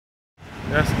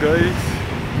Yes guys,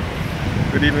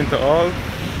 good evening to all.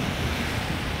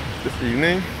 This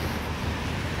evening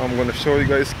I'm going to show you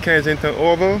guys Kensington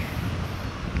Oval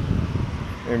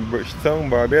in Bridgetown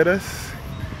Barbados,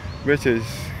 which is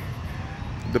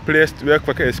the place where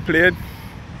cricket is played.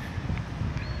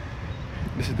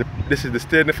 This is the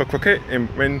stadium for cricket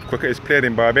when cricket is played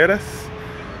in Barbados,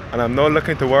 and I'm now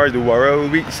looking towards the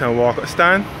Warrell Reach and Walker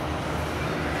Stand.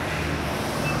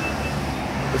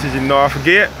 This is the North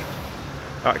Gate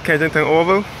at Kensington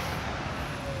Oval.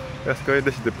 That's good.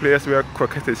 This is the place where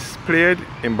cricket is played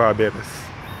in Barbados.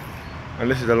 And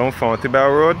this is along Fountainbell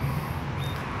Road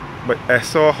by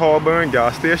Essor Holborn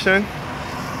gas station.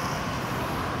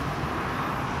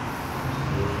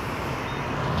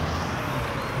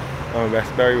 On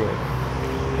Westbury Road.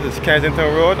 This is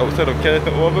Kensington Road outside of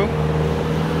Kensington Oval.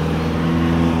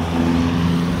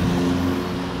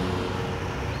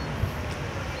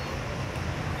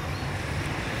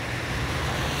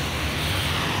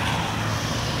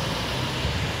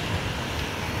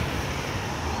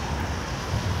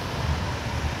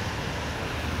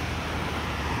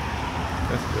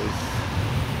 That's good.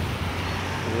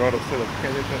 The road outside of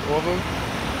Kensington Oval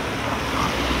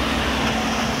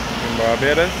in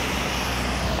Barbados.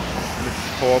 This is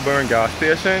Holborn gas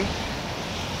station,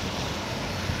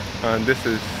 and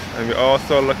we're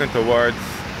also looking towards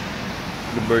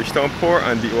the Bridgetown Port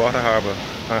and Deepwater Harbour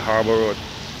and Harbour Road.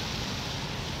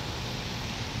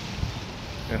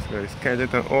 That's good. It's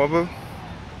Kensington Oval.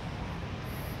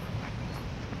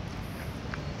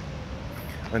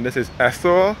 And this is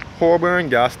Essor Holborn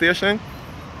gas station,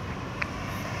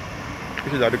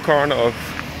 which is at the corner of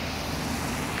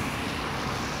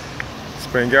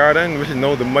Spring Garden, which is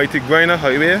now the Mighty Grinder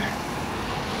Highway,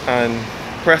 and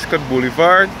Prescott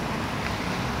Boulevard,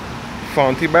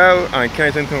 Fountainbell, and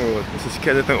Kensington Road. This is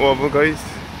Kensington Oval, guys.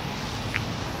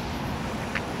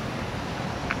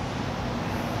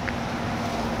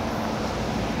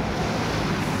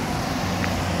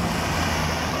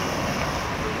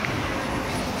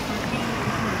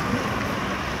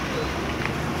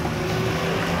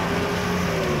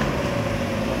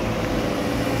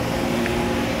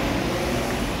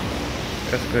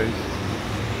 Yes guys,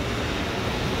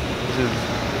 this is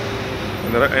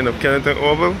another end of Kensington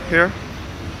Oval here.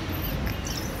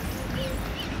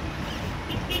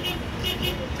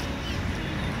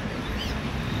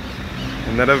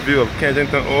 Another view of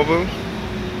Kensington Oval.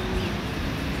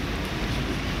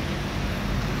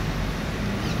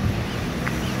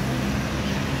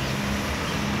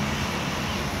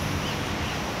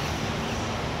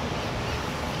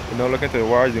 We're now looking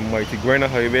towards the Mighty Grinder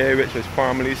Highway, which was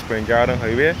formerly Spring Garden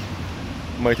Highway.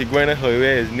 Mighty Grinder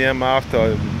Highway is named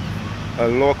after a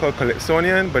local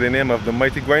Calypsonian by the name of the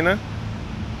Mighty Grinder,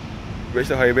 which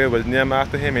the highway was named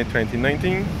after him in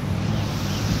 2019.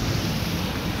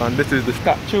 And this is the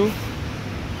statue.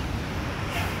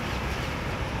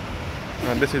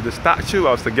 And this is the statue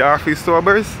of Sir Garfield,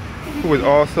 who was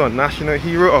also a national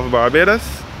hero of Barbados.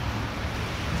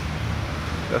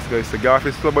 That's good. Sir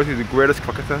Garfield is the greatest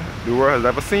cricketer the world has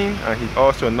ever seen, and he's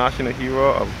also a national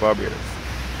hero of Barbados.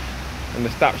 And the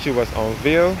statue was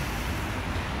unveiled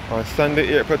on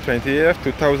Sunday, April 28th,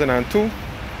 2002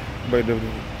 by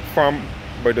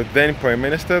the then Prime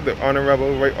Minister, the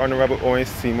Right Honourable Owen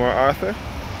Seymour Arthur.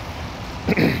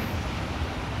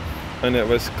 And it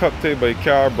was sculpted by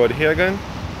Carl Budhagen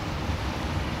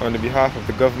on the behalf of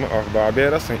the government of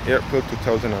Barbados in April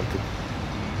 2002.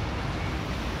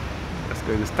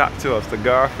 The statue of Sir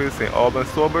Garfield St. Alban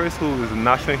Sobers, who is a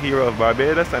national hero of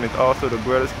Barbados and is also the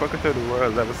greatest cricketer the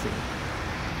world has ever seen.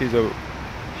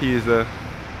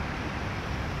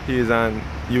 He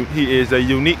is a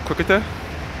unique cricketer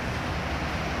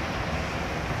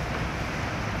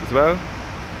as well.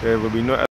 There will be no